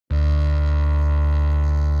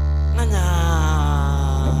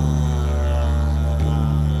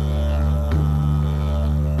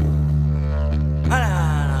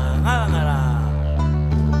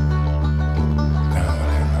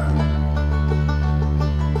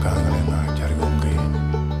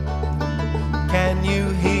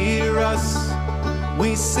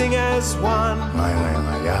we sing as one.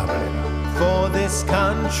 For this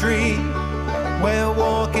country we're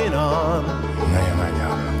walking on.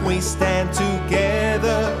 We stand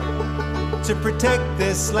together to protect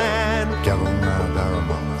this land.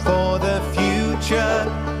 For the future,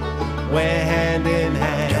 we're hand in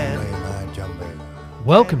hand.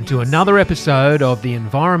 Welcome to another episode of the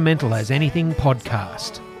Environmental as Anything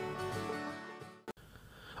podcast.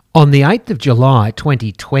 On the 8th of July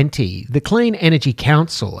 2020, the Clean Energy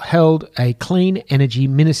Council held a Clean Energy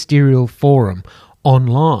Ministerial Forum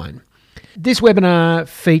online. This webinar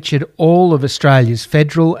featured all of Australia's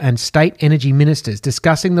federal and state energy ministers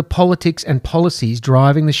discussing the politics and policies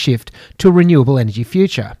driving the shift to a renewable energy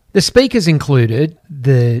future. The speakers included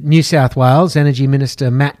the New South Wales Energy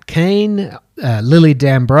Minister Matt Kean, Lily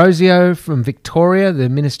D'Ambrosio from Victoria, the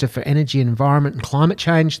Minister for Energy, Environment and Climate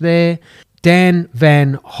Change there, Dan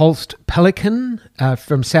Van Holst Pelican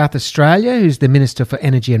from South Australia, who's the Minister for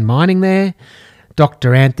Energy and Mining there,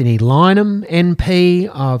 Dr. Anthony Lynham, MP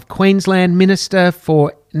of Queensland, Minister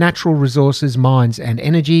for Natural Resources, Mines and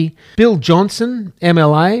Energy, Bill Johnson,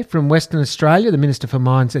 MLA from Western Australia, the Minister for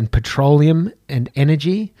Mines and Petroleum and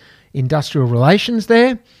Energy, Industrial Relations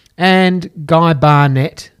there, and Guy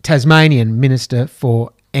Barnett, Tasmanian Minister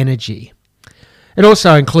for Energy. It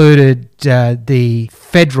also included the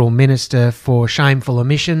Federal Minister for Shameful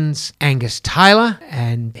Emissions, Angus Taylor,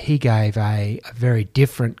 and he gave a very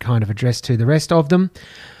different kind of address to the rest of them.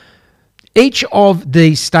 Each of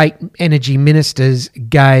the state energy ministers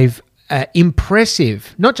gave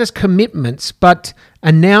impressive, not just commitments, but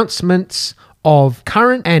announcements of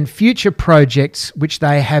current and future projects which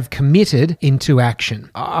they have committed into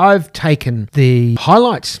action. I've taken the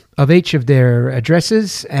highlights of each of their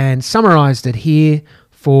addresses and summarised it here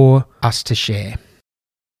for us to share.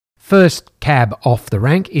 First cab off the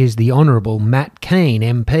rank is the Honourable Matt Kean,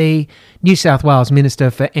 MP, New South Wales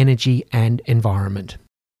Minister for Energy and Environment.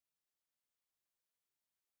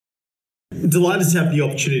 I'm delighted to have the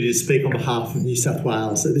opportunity to speak on behalf of New South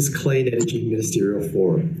Wales at this Clean Energy Ministerial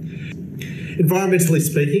Forum. Environmentally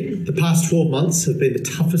speaking, the past 12 months have been the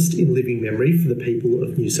toughest in living memory for the people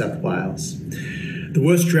of New South Wales. The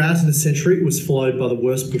worst drought in a century was followed by the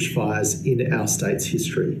worst bushfires in our state's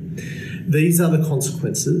history. These are the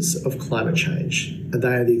consequences of climate change, and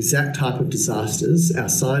they are the exact type of disasters our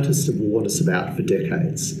scientists have warned us about for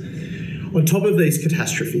decades. On top of these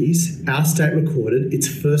catastrophes, our state recorded its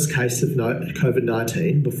first case of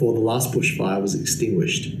COVID-19 before the last bushfire was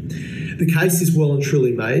extinguished. The case is well and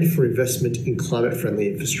truly made for investment in climate-friendly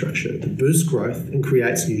infrastructure that boosts growth and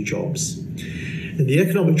creates new jobs. And the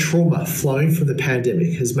economic trauma flowing from the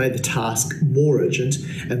pandemic has made the task more urgent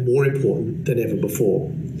and more important than ever before.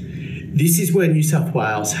 This is where New South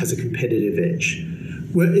Wales has a competitive edge.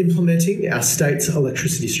 We're implementing our state's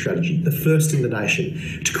electricity strategy, the first in the nation,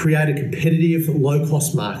 to create a competitive,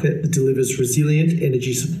 low-cost market that delivers resilient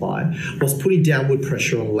energy supply whilst putting downward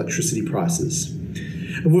pressure on electricity prices.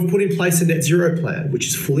 And we've put in place a net zero plan, which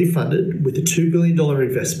is fully funded with a $2 billion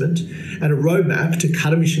investment and a roadmap to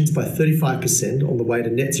cut emissions by 35% on the way to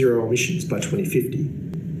net zero emissions by 2050.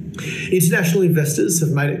 International investors have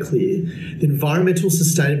made it clear that environmental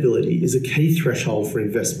sustainability is a key threshold for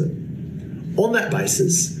investment. On that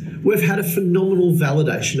basis, we've had a phenomenal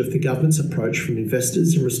validation of the government's approach from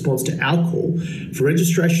investors in response to our call for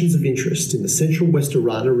registrations of interest in the Central West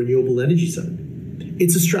Orana Renewable Energy Zone.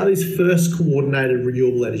 It's Australia's first coordinated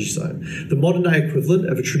renewable energy zone, the modern-day equivalent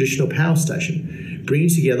of a traditional power station, bringing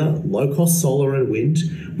together low-cost solar and wind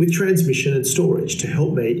with transmission and storage to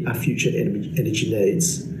help meet our future energy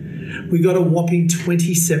needs. We got a whopping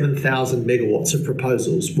 27,000 megawatts of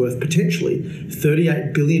proposals worth potentially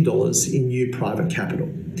 $38 billion in new private capital.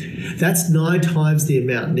 That's 9 times the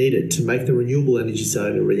amount needed to make the renewable energy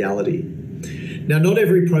zone a reality. Now, not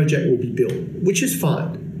every project will be built, which is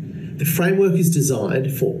fine. The framework is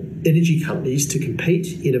designed for energy companies to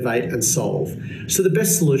compete, innovate and solve, so the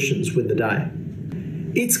best solutions win the day.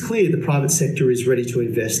 It's clear the private sector is ready to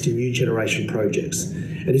invest in new generation projects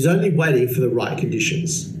and is only waiting for the right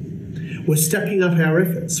conditions. We're stepping up our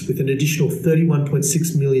efforts with an additional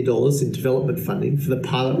 $31.6 million in development funding for the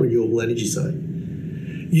pilot renewable energy zone.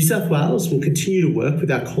 New South Wales will continue to work with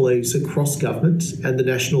our colleagues across government and the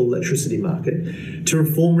national electricity market to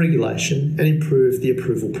reform regulation and improve the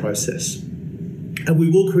approval process. And we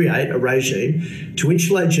will create a regime to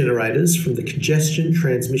insulate generators from the congestion,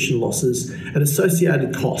 transmission losses and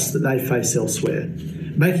associated costs that they face elsewhere,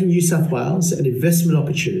 making New South Wales an investment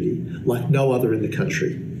opportunity like no other in the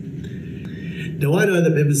country. Now, I know that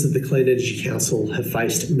members of the Clean Energy Council have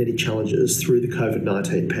faced many challenges through the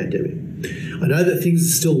COVID-19 pandemic. I know that things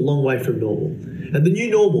are still a long way from normal, and the new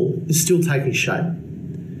normal is still taking shape.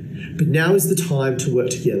 But now is the time to work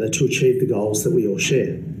together to achieve the goals that we all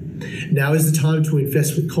share. Now is the time to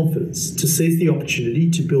invest with confidence, to seize the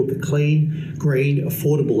opportunity to build the clean, green,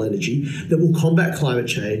 affordable energy that will combat climate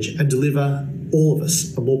change and deliver all of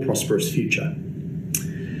us a more prosperous future.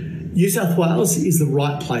 New South Wales is the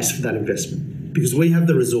right place for that investment because we have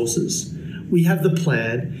the resources, we have the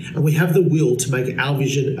plan, and we have the will to make our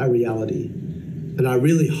vision a reality. And I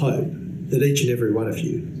really hope that each and every one of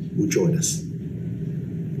you will join us.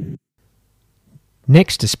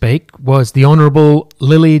 Next to speak was the Honourable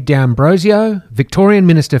Lily D'Ambrosio, Victorian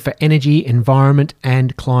Minister for Energy, Environment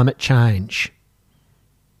and Climate Change.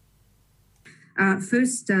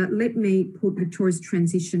 First, let me put Victoria's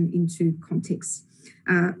transition into context.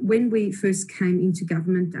 When we first came into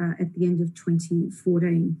government at the end of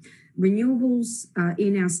 2014, renewables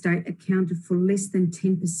in our state accounted for less than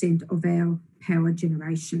 10% of our power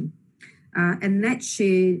generation. And that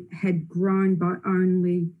share had grown by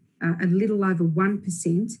only a little over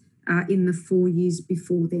 1% in the 4 years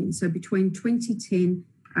before then. So between 2010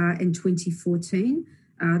 and 2014,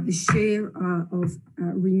 the share of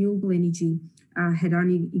renewable energy had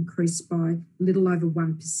only increased by a little over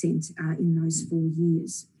 1% in those 4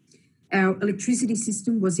 years. Our electricity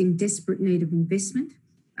system was in desperate need of investment,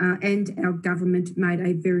 and our government made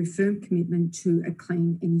a very firm commitment to a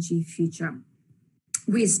clean energy future.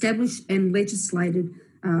 We established and legislated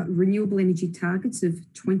renewable energy targets of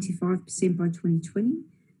 25% by 2020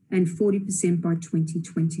 and 40% by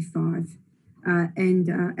 2025.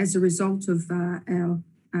 And as a result of our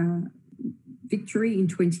victory in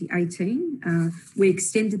 2018, we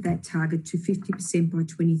extended that target to 50% by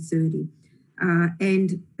 2030.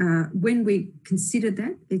 And when we consider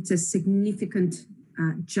that, it's a significant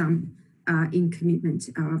jump in commitment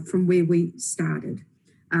from where we started.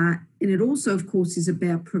 And it also, of course, is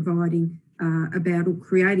about providing or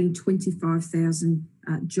creating 25,000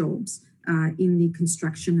 jobs in the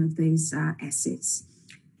construction of these assets.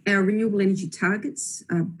 Our renewable energy targets,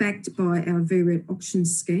 backed by our varied auction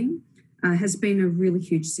scheme, has been a really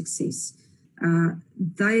huge success.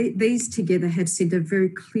 These together have sent a very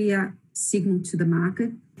clear signal to the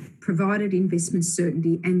market, provided investment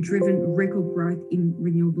certainty and driven record growth in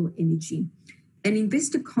renewable energy. And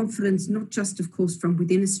investor confidence, not just, of course, from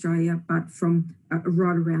within Australia, but from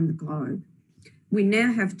right around the globe. We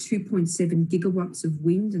now have 2.7 gigawatts of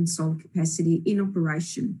wind and solar capacity in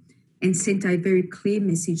operation and sent a very clear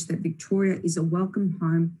message that Victoria is a welcome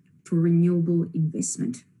home for renewable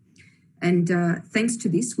investment. And thanks to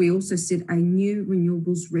this, we also set a new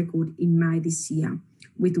renewables record in May this year,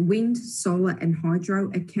 with wind, solar and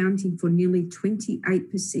hydro accounting for nearly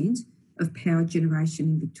 28% of power generation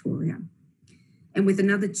in Victoria. And with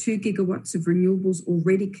another 2 gigawatts of renewables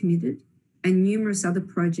already committed and numerous other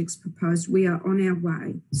projects proposed, we are on our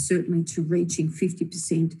way, certainly, to reaching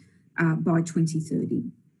 50% by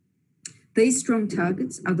 2030. These strong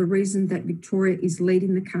targets are the reason that Victoria is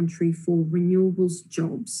leading the country for renewables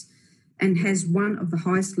jobs and has one of the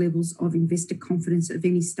highest levels of investor confidence of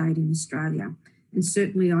any state in Australia. And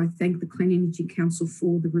certainly I thank the Clean Energy Council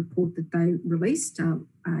for the report that they released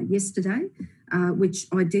yesterday, which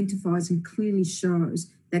identifies and clearly shows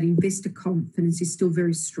that investor confidence is still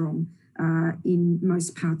very strong in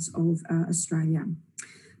most parts of Australia.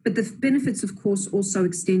 But the benefits, of course, also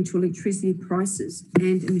extend to electricity prices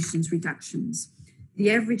and emissions reductions. The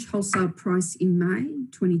average wholesale price in May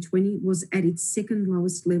 2020 was at its second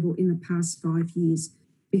lowest level in the past 5 years,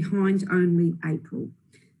 behind only April.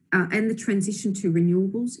 And the transition to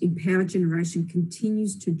renewables in power generation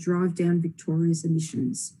continues to drive down Victoria's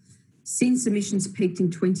emissions. Since emissions peaked in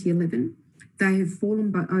 2011, they have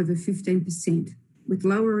fallen by over 15%, with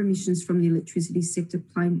lower emissions from the electricity sector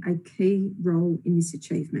playing a key role in this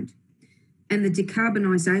achievement. And the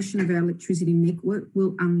decarbonisation of our electricity network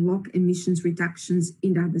will unlock emissions reductions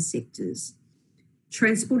in other sectors.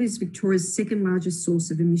 Transport is Victoria's second largest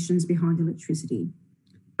source of emissions behind electricity.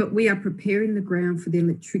 But we are preparing the ground for the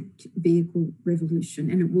electric vehicle revolution,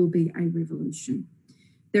 and it will be a revolution.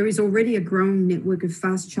 There is already a growing network of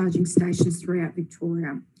fast charging stations throughout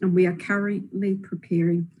Victoria, and we are currently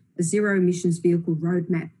preparing a zero emissions vehicle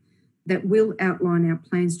roadmap that will outline our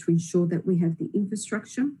plans to ensure that we have the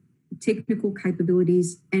infrastructure, technical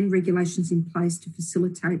capabilities and regulations in place to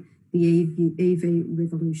facilitate the EV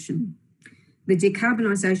revolution. The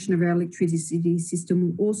decarbonisation of our electricity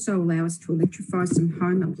system will also allow us to electrify some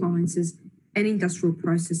home appliances and industrial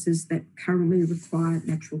processes that currently require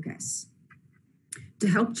natural gas. To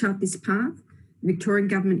help chart this path, the Victorian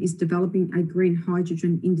Government is developing a green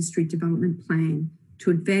hydrogen industry development plan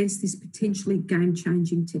to advance this potentially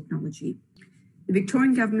game-changing technology. The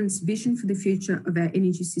Victorian Government's vision for the future of our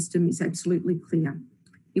energy system is absolutely clear.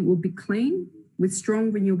 It will be clean, with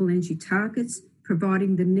strong renewable energy targets,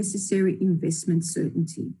 providing the necessary investment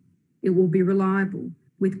certainty. It will be reliable,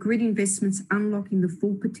 with grid investments unlocking the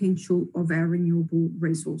full potential of our renewable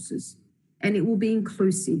resources. And it will be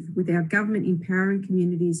inclusive, with our government empowering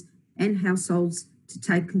communities and households to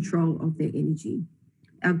take control of their energy.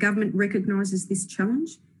 Our government recognises this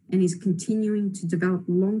challenge and is continuing to develop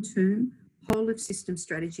long-term, whole-of-system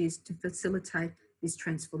strategies to facilitate this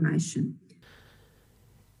transformation.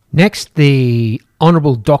 Next, the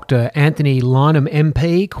Honourable Dr Anthony Lynham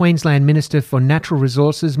MP, Queensland Minister for Natural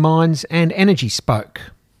Resources, Mines and Energy spoke.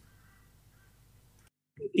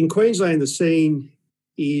 In Queensland, the scene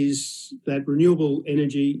is that renewable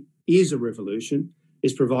energy is a revolution.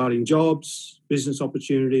 It's providing jobs, business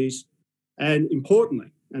opportunities, and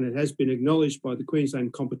importantly, and it has been acknowledged by the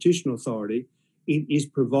Queensland Competition Authority, it is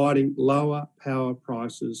providing lower power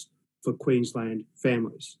prices for Queensland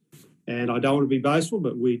families. And I don't want to be boastful,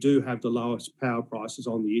 but we do have the lowest power prices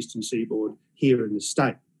on the eastern seaboard here in the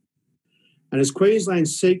state. And as Queensland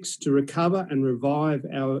seeks to recover and revive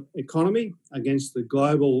our economy against the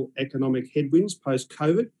global economic headwinds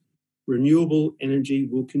post-COVID, renewable energy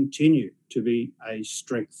will continue to be a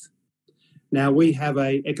strength. Now, we have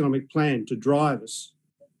an economic plan to drive us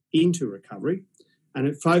into recovery, and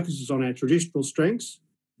it focuses on our traditional strengths,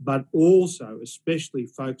 but also especially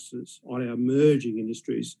focuses on our emerging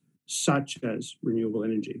industries such as renewable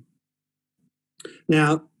energy.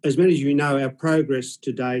 Now, as many of you know, our progress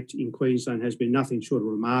to date in Queensland has been nothing short of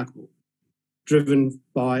remarkable, driven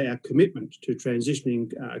by our commitment to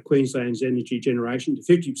transitioning Queensland's energy generation to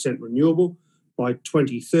 50% renewable by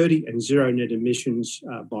 2030 and zero net emissions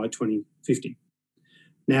by 2050.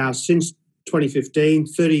 Now, since 2015,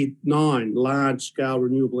 39 large-scale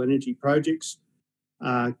renewable energy projects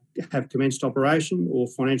have commenced operation or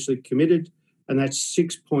financially committed, and that's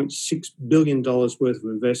 $6.6 billion worth of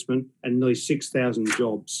investment and nearly 6,000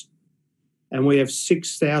 jobs. And we have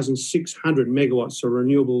 6,600 megawatts of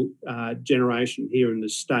renewable generation here in the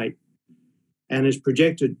state. And as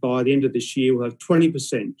projected, by the end of this year, we'll have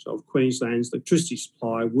 20% of Queensland's electricity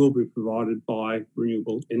supply will be provided by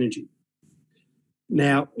renewable energy.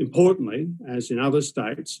 Now, importantly, as in other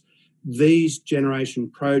states, these generation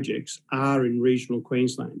projects are in regional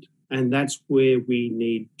Queensland, and that's where we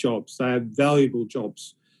need jobs. They are valuable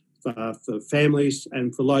jobs for families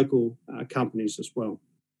and for local companies as well.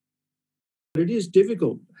 But it is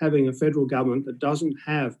difficult having a federal government that doesn't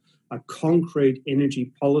have a concrete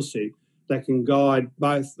energy policy that can guide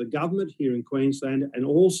both the government here in Queensland and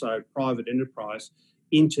also private enterprise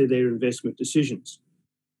into their investment decisions.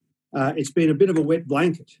 It's been a bit of a wet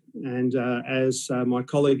blanket, and as my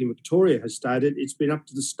colleague in Victoria has stated, it's been up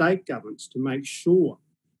to the state governments to make sure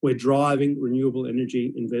we're driving renewable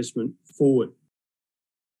energy investment forward.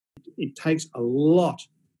 It takes a lot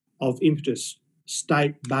of impetus,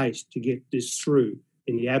 state-based, to get this through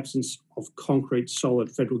in the absence of concrete, solid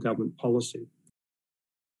federal government policy.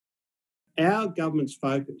 Our government's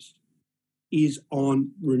focus is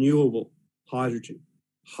on renewable hydrogen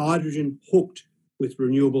hooked with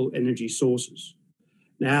renewable energy sources.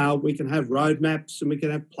 Now, we can have roadmaps and we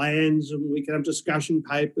can have plans and we can have discussion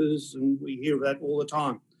papers, and we hear that all the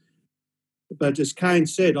time. But as Kane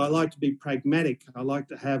said, I like to be pragmatic. I like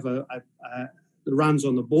to have the runs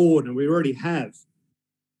on the board, and we already have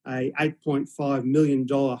a $8.5 million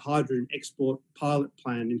hydrogen export pilot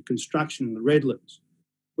plan in construction in the Redlands.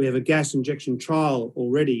 We have a gas injection trial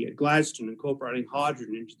already at Gladstone incorporating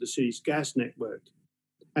hydrogen into the city's gas network.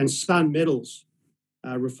 And Sun Metals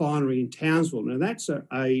refinery in Townsville. Now, that's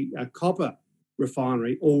a copper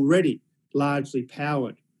refinery already largely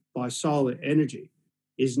powered by solar energy,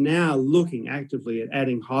 is now looking actively at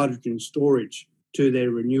adding hydrogen storage to their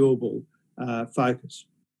renewable focus.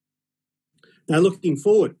 Now, looking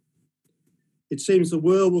forward, it seems the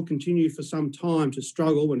world will continue for some time to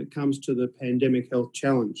struggle when it comes to the pandemic health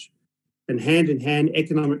challenge. And hand-in-hand,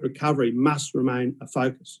 economic recovery must remain a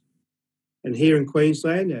focus. And here in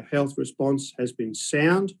Queensland, our health response has been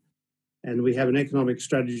sound, and we have an economic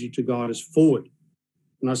strategy to guide us forward.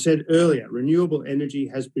 And I said earlier, renewable energy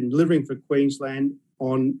has been delivering for Queensland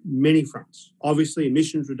on many fronts. Obviously,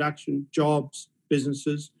 emissions reduction, jobs,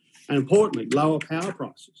 businesses, and importantly, lower power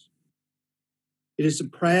prices. It is a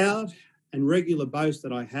proud and regular boast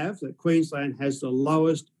that I have that Queensland has the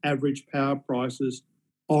lowest average power prices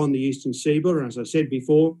on the eastern seaboard. And as I said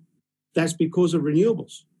before, that's because of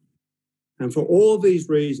renewables. And for all these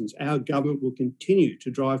reasons, our government will continue to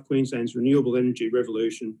drive Queensland's renewable energy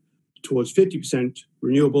revolution towards 50%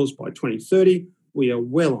 renewables by 2030. We are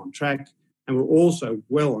well on track, and we're also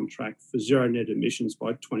well on track for zero net emissions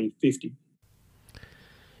by 2050.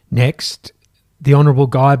 Next, The Honourable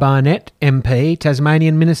Guy Barnett, MP,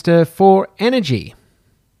 Tasmanian Minister for Energy.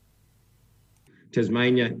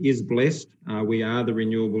 Tasmania is blessed. We are the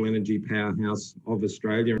renewable energy powerhouse of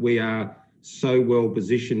Australia. We are so well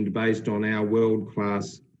positioned based on our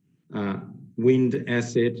world-class wind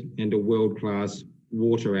asset and a world-class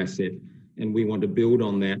water asset. And we want to build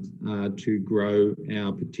on that to grow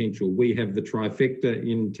our potential. We have the trifecta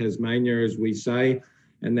in Tasmania, as we say,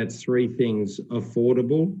 and that's three things: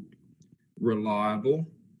 affordable, reliable,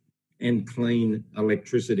 and clean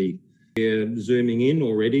electricity. We're zooming in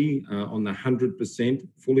already on the 100%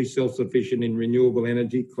 fully self-sufficient in renewable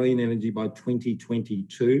energy, clean energy by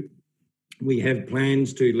 2022. We have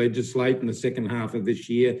plans to legislate in the second half of this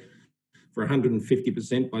year for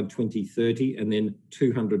 150% by 2030 and then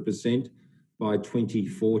 200% by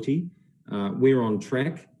 2040. We're on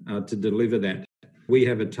track to deliver that. We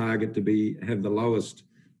have a target to have the lowest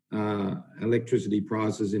electricity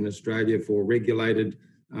prices in Australia for regulated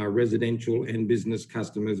residential and business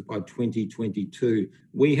customers by 2022.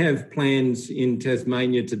 We have plans in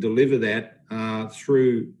Tasmania to deliver that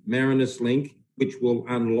through Marinus Link, which will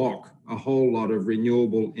unlock a whole lot of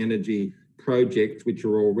renewable energy projects, which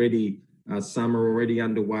are already, some are already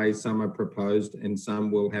underway, some are proposed, and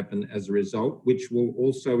some will happen as a result, which will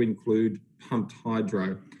also include pumped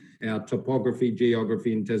hydro. Our topography,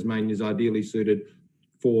 geography in Tasmania is ideally suited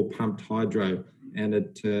for pumped hydro, and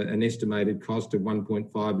at an estimated cost of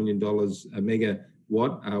 $1.5 million a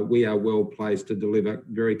megawatt, we are well placed to deliver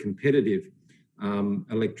very competitive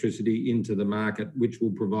electricity into the market, which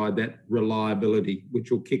will provide that reliability,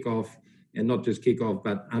 which will kick off, and not just kick off,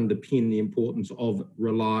 but underpin the importance of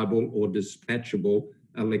reliable or dispatchable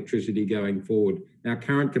electricity going forward. Our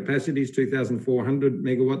current capacity is 2,400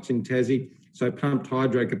 megawatts in Tassie, so pumped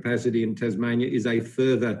hydro capacity in Tasmania is a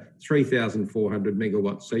further 3,400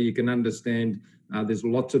 megawatts. So you can understand there's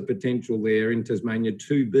lots of potential there in Tasmania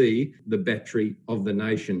to be the battery of the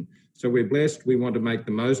nation. So we're blessed. We want to make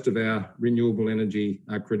the most of our renewable energy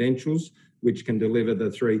credentials, which can deliver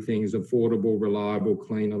the three things: affordable, reliable,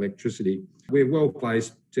 clean electricity. We're well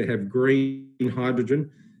placed to have green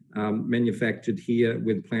hydrogen manufactured here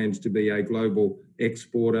with plans to be a global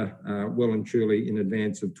exporter well and truly in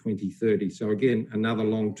advance of 2030. So again, another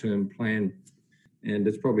long-term plan. And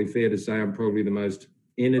it's probably fair to say I'm probably the most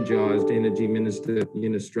energised energy minister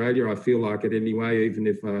in Australia. I feel like it anyway, even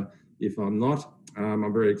if I'm not.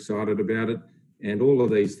 I'm very excited about it. And all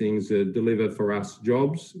of these things deliver for us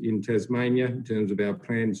jobs in Tasmania in terms of our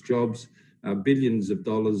plans, jobs, billions of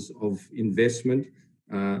dollars of investment,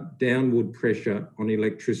 downward pressure on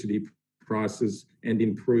electricity prices, and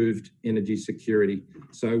improved energy security.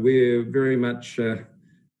 So we're very much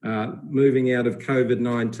moving out of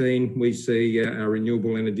COVID-19. We see our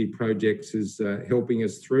renewable energy projects as helping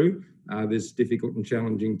us through this difficult and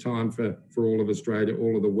challenging time for all of Australia,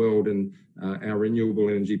 all of the world, and our renewable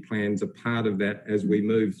energy plans are part of that as we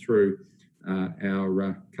move through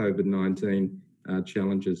our COVID-19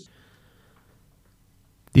 challenges.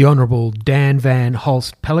 The Honourable Dan Van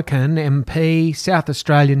Holst Pelican, MP, South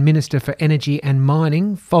Australian Minister for Energy and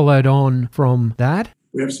Mining, followed on from that.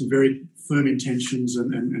 We have some very firm intentions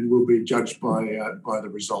and will be judged by the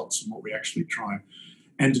results and what we actually try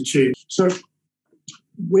and achieve. So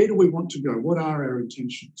where do we want to go? What are our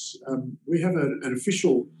intentions? We have an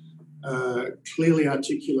official, clearly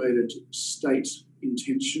articulated state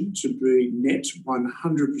intention to be net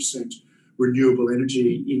 100% renewable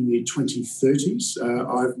energy in the 2030s.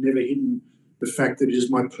 I've never hidden the fact that it is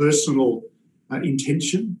my personal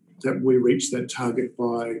intention that we reach that target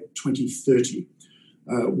by 2030.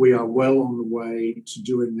 We are well on the way to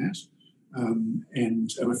doing that.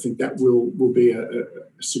 And I think that will be a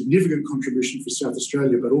significant contribution for South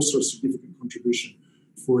Australia, but also a significant contribution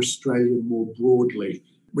for Australia more broadly.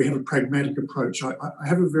 We have a pragmatic approach. I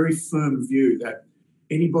have a very firm view that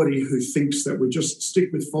anybody who thinks that we just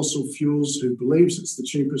stick with fossil fuels, who believes it's the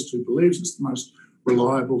cheapest, who believes it's the most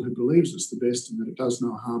reliable, who believes it's the best and that it does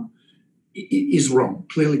no harm, is wrong,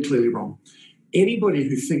 clearly wrong. Anybody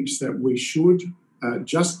who thinks that we should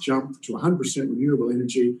just jump to 100% renewable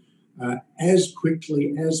energy as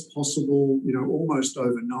quickly as possible, almost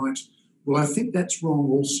overnight, well, I think that's wrong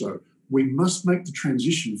also. We must make the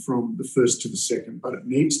transition from the first to the second, but it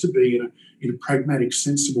needs to be in a pragmatic,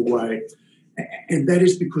 sensible way. And that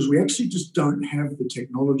is because we actually just don't have the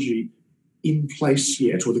technology in place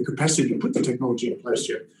yet, or the capacity to put the technology in place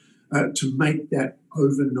yet, to make that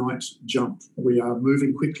overnight jump. We are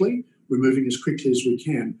moving quickly. We're moving as quickly as we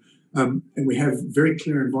can. And we have very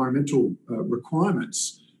clear environmental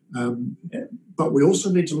requirements. But we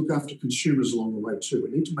also need to look after consumers along the way too.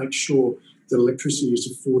 We need to make sure that electricity is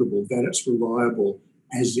affordable, that it's reliable,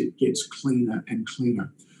 as it gets cleaner and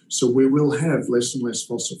cleaner. So we will have less and less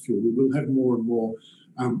fossil fuel. We will have more and more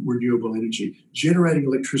renewable energy. Generating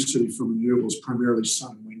electricity from renewables, primarily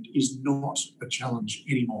sun and wind, is not a challenge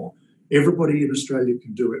anymore. Everybody in Australia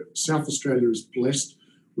can do it. South Australia is blessed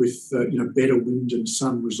with better wind and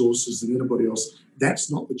sun resources than anybody else.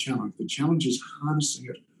 That's not the challenge. The challenge is harnessing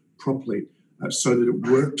it properly so that it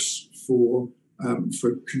works for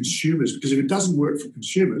consumers. Because if it doesn't work for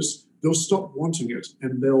consumers, they'll stop wanting it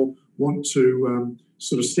and they'll want to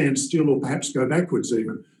sort of stand still or perhaps go backwards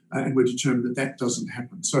even. And we're determined that doesn't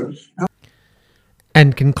happen.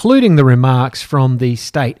 And concluding the remarks from the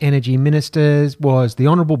state energy ministers was the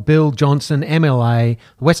Honourable Bill Johnson, MLA,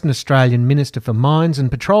 Western Australian Minister for Mines and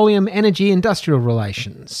Petroleum, Energy, Industrial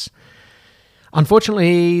Relations.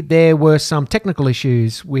 Unfortunately, there were some technical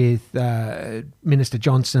issues with Minister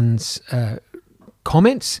Johnson's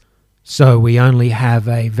comments, so we only have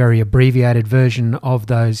a very abbreviated version of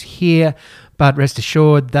those here. But rest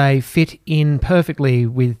assured, they fit in perfectly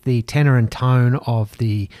with the tenor and tone of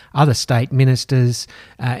the other state ministers,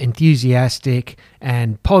 enthusiastic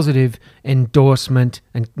and positive endorsement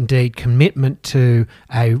and indeed commitment to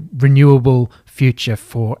a renewable future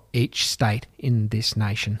for each state in this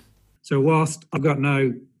nation. So whilst I've got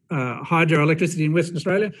no hydroelectricity in Western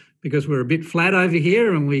Australia because we're a bit flat over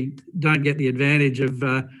here and we don't get the advantage of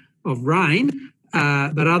rain,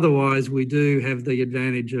 but otherwise, we do have the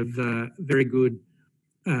advantage of very good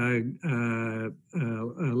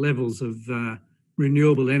levels of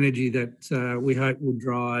renewable energy that we hope will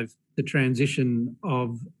drive the transition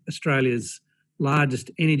of Australia's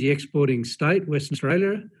largest energy exporting state, Western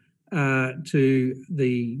Australia, to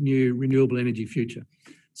the new renewable energy future.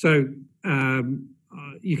 So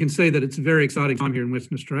you can see that it's a very exciting time here in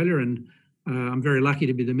Western Australia, and I'm very lucky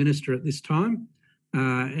to be the minister at this time.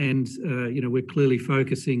 We're clearly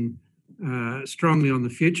focusing strongly on the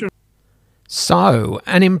future. So,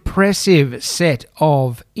 an impressive set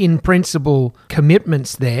of in-principle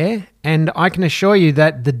commitments there, and I can assure you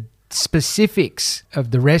that the specifics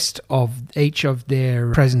of the rest of each of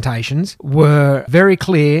their presentations were very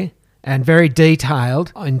clear and very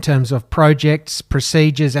detailed in terms of projects,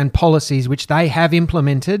 procedures and policies which they have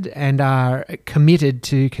implemented and are committed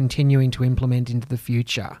to continuing to implement into the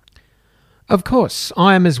future. Of course,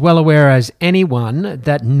 I am as well aware as anyone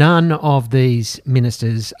that none of these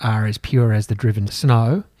ministers are as pure as the driven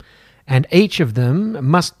snow, and each of them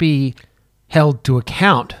must be held to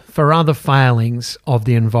account for other failings of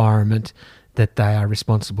the environment that they are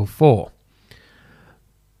responsible for.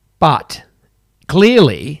 But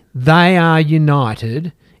clearly, they are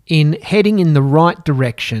united in heading in the right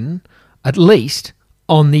direction, at least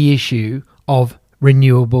on the issue of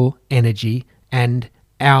renewable energy and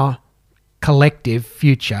our collective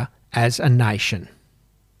future as a nation.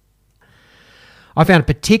 I found it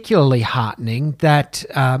particularly heartening that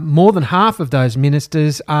more than half of those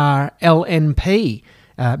ministers are LNP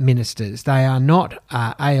ministers. They are not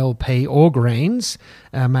ALP or Greens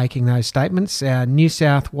making those statements. New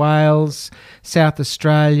South Wales, South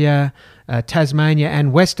Australia, Tasmania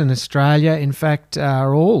and Western Australia, in fact,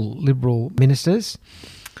 are all Liberal ministers.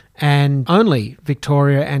 And only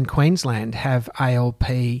Victoria and Queensland have ALP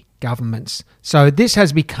governments. So this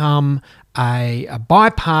has become a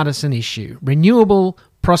bipartisan issue. Renewable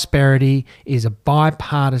prosperity is a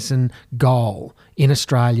bipartisan goal in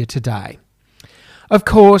Australia today. Of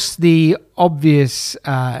course, the obvious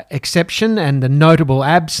exception and the notable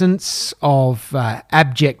absence of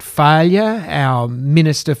abject failure, our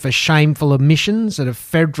Minister for Shameful Omissions at a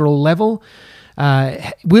federal level,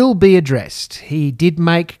 will be addressed. He did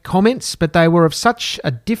make comments, but they were of such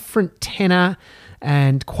a different tenor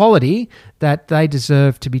and quality that they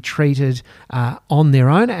deserve to be treated on their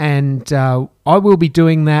own, and I will be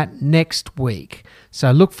doing that next week.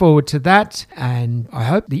 So look forward to that, and I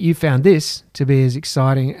hope that you found this to be as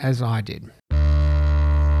exciting as I did.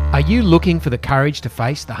 Are you looking for the courage to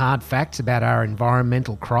face the hard facts about our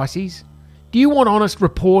environmental crises? Do you want honest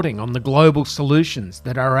reporting on the global solutions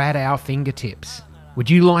that are at our fingertips? Would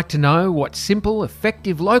you like to know what simple,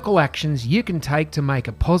 effective local actions you can take to make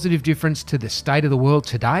a positive difference to the state of the world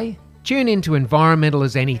today? Tune in to Environmental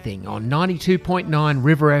as Anything on 92.9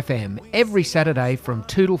 River FM every Saturday from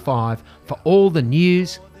 2 till 5 for all the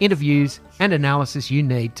news, interviews and analysis you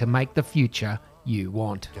need to make the future you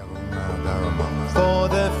want. For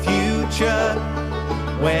the future,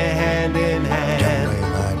 we're hand in hand.